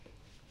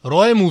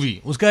Roy movie,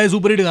 उसका है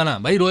super hit गाना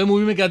भाई। रॉय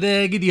मूवी में कहते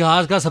हैं कि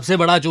इतिहास का सबसे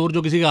बड़ा चोर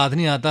जो किसी का हाथ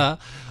नहीं आता,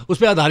 उस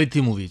पर आधारित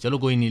थी मूवी। चलो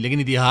कोई नहीं, लेकिन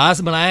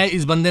इतिहास बनाया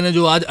इस बंदे ने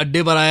जो आज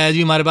अड्डे पर आया है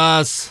जी हमारे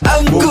पास,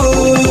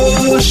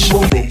 अंकुश।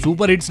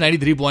 सुपर हिट्स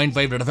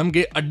 93.5 रेड एफएम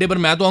के अड्डे पर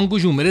मैं तो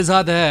अंकुश हूँ, मेरे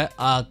साथ है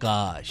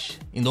आकाश।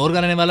 इंदौर का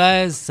रहने वाला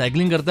है,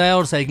 साइकिलिंग करता है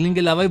और साइकिलिंग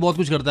के अलावा भी बहुत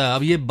कुछ करता है।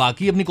 अब ये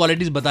बाकी अपनी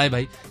क्वालिटीज बताए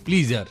भाई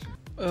प्लीज यार।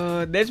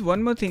 There's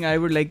one more thing I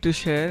would like to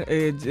share,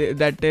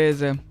 that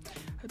is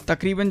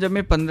तकरीबन जब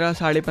मैं 15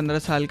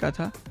 साल का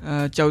था,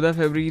 14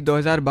 फरवरी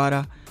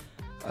 2012,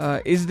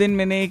 इस दिन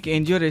मैंने एक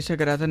NGO रजिस्टर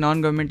करा था,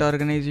 नॉन गवर्नमेंट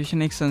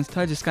ऑर्गेनाइजेशन, एक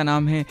संस्था जिसका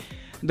नाम है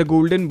द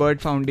गोल्डन बर्ड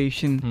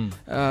फाउंडेशन,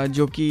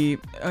 जो कि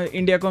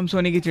इंडिया को हम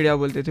सोने की चिड़िया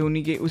बोलते थे,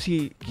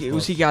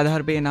 उसी के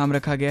आधार पे ये नाम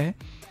रखा गया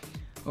है।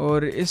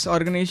 और इस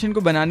ऑर्गेनाइजेशन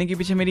को बनाने के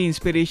पीछे मेरी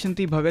इंस्पिरेशन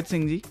थी Bhagat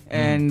Singh ji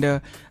and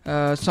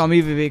Swami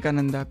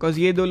Vivekananda, because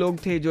ये दो लोग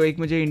थे जो एक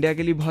मुझे इंडिया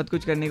के लिए बहुत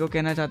कुछ करने को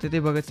कहना चाहते थे,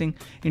 भगत सिंह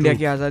इंडिया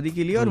की आज़ादी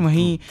के लिए, और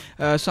वहीं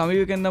स्वामी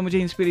विवेकानंदा मुझे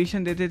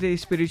इंस्पिरेशन देते थे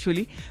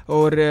स्पिरिचुअली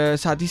और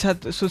साथ ही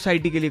साथ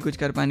सोसाइटी के लिए कुछ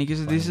कर पाने की।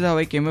 So this is how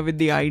I came up with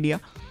the idea.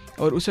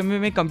 और उस समय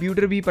मैं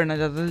कंप्यूटर भी पढ़ना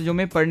चाहता था, जो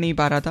मैं पढ़ नहीं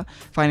पा रहा था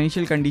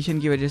फाइनेंशियल कंडीशन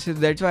की वजह से।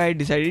 दैट्स व्हाई आई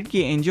डिसाइडेड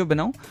कि एनजीओ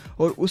बनाऊं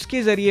और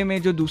उसके ज़रिए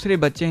में जो दूसरे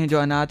बच्चे हैं, जो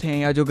अनाथ हैं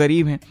या जो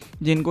गरीब हैं,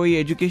 जिनको ये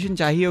एजुकेशन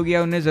चाहिए होगी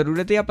या उन्हें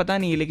ज़रूरत है या पता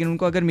नहीं है, लेकिन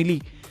उनको अगर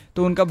मिली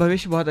तो उनका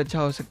भविष्य बहुत अच्छा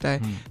हो सकता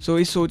है। सो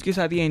इस सोच के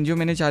साथ ये एनजीओ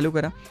मैंने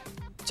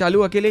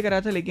चालू अकेले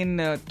करा था,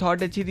 लेकिन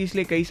थॉट अच्छी थी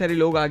इसलिए कई सारे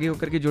लोग आगे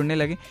होकर के जुड़ने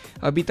लगे।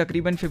 अभी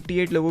तकरीबन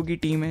 58 लोगों की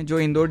टीम है जो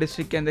इंदौर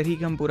डिस्ट्रिक्ट के अंदर ही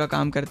हम पूरा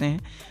काम करते हैं।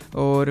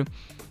 और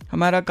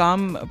हमारा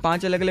काम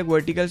 5 अलग अलग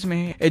वर्टिकल्स में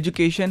है: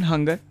 education,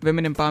 hunger,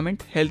 women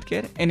empowerment, health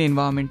care and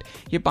environment.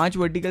 ये 5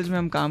 वर्टिकल्स में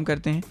हम काम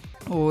करते हैं।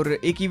 और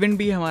एक इवेंट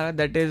भी है हमारा,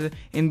 दैट इज़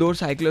इंदौर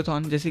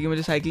साइक्लोथॉन। जैसे कि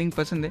मुझे साइकिलिंग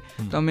पसंद है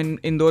तो हम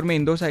इंदौर में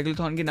इंदौर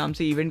साइक्लोथॉन के नाम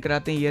से इवेंट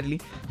कराते हैं ईयरली,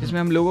 जिसमें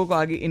हम लोगों को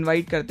आगे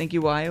इनवाइट करते हैं कि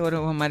वो आए और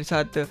हमारे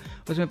साथ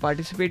उसमें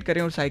पार्टिसिपेट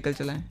करें और साइकिल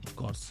चलाएं। Of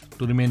course,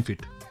 to remain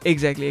fit.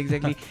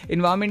 Exactly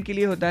environment के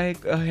लिए होता है,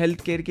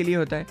 हेल्थ केयर के लिए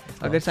होता है।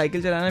 अगर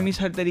साइकिल चलाना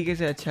मीन्स हर तरीके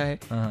से अच्छा है,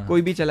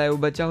 कोई भी चलाए, वो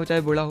बच्चा हो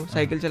चाहे बूढ़ा हो,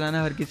 साइकिल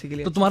चलाना हर किसी के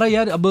लिए। तो तुम्हारा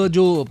यार अब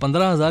जो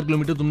 15,000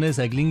 किलोमीटर तुमने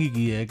साइकिलिंग ही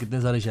की है,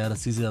 कितने सारे शहर,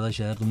 80 से ज़्यादा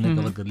शहर तुमने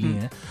कवर कर लिए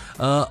हैं,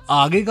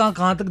 आगे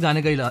कहाँ तक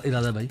जाने का इरादा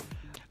है भाई?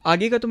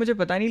 आगे का तो मुझे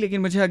पता नहीं,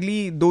 लेकिन मुझे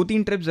अगली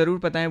 2-3 ट्रिप ज़रूर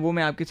पता है, वो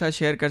मैं आपके साथ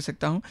शेयर कर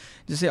सकता हूँ।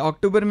 जैसे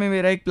अक्टूबर में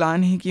मेरा एक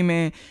प्लान है कि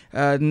मैं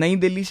नई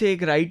दिल्ली से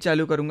एक राइड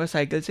चालू करूँगा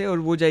साइकिल से, और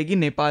वो जाएगी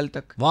नेपाल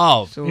तक।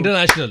 Wow,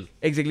 international.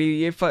 एग्जैक्टली,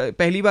 ये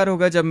पहली बार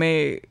होगा जब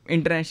मैं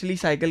इंटरनेशनली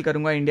साइकिल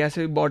करूँगा, इंडिया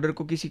से बॉर्डर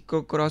को किसी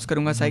को क्रॉस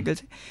करूँगा साइकिल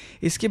से।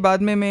 इसके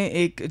बाद में मैं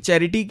एक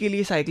चैरिटी के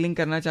लिए साइकिलिंग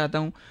करना चाहता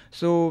हूँ।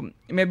 सो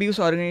मैं भी उस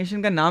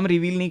ऑर्गेनाइजेशन का नाम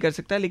रिवील नहीं कर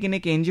सकता, लेकिन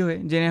एक एनजीओ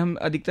है जिन्हें हम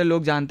अधिकतर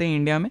लोग जानते हैं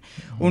इंडिया में,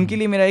 उनके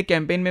लिए मेरा एक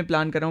कैंपेन में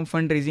प्लान कर रहा हूँ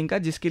फंड रेजिंग का,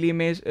 जिसके लिए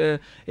मैं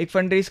एक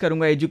फंड रेज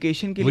करूँगा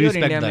एजुकेशन के लिए, और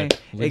इंडिया में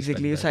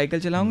एग्जैक्टली साइकिल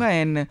चलाऊँगा।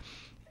 एंड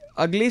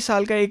अगले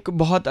साल का एक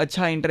बहुत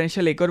अच्छा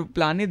इंटरनेशनल एक और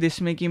प्लान है,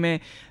 जिसमें कि मैं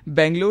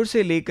बेंगलोर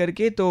से लेकर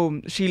के तो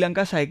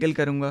श्रीलंका साइकिल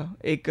करूँगा।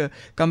 एक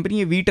कंपनी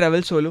है वी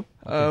ट्रैवल सोलो,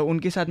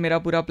 उनके साथ मेरा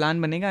पूरा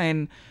प्लान बनेगा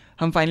एंड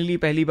हम फाइनली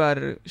पहली बार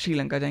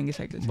श्रीलंका जाएंगे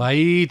साइकिल से।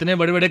 भाई इतने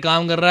बड़े बड़े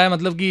काम कर रहा है,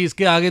 मतलब कि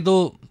इसके आगे तो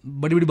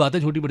बड़ी बड़ी बातें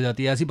छोटी पड़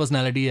जाती है। ऐसी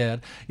पर्सनालिटी है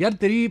यार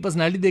तेरी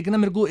पर्सनालिटी देख के ना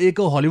मेरे को एक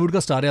हॉलीवुड का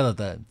स्टार याद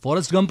आता है।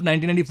 फॉरेस्ट गंप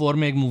 1994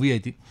 में एक मूवी आई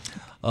थी,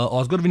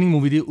 ऑस्कर विनिंग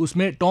मूवी थी,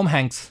 उसमें टॉम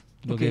हैंक्स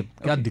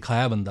क्या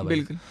दिखाया बंदा भाई,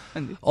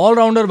 बिल्कुल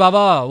ऑलराउंडर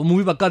बाबा। वो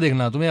मूवी पक्का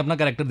देखना, तुम्हें अपना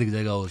कैरेक्टर दिख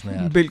जाएगा उसमें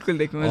यार। बिल्कुल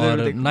देखूंगा।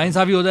 और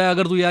नाइंसाफी हो जाए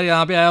अगर तू यार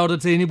यहाँ पे आया और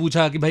तुझसे ही नहीं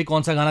पूछा कि भाई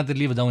कौन सा गाना तेरे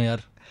लिए बजाऊं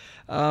यार।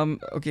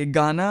 ओके,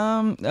 गाना,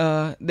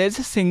 there is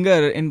a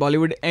singer in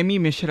Bollywood, Ami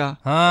Mishra,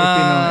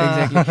 हाँ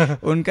एग्जैक्टली,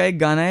 उनका एक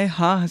गाना है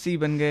हाँ हंसी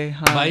बन गए।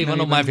 हाँ भाई, वन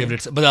ऑफ माय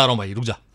फेवरेट्स, बजा रहा हूँ भाई, रुक जा।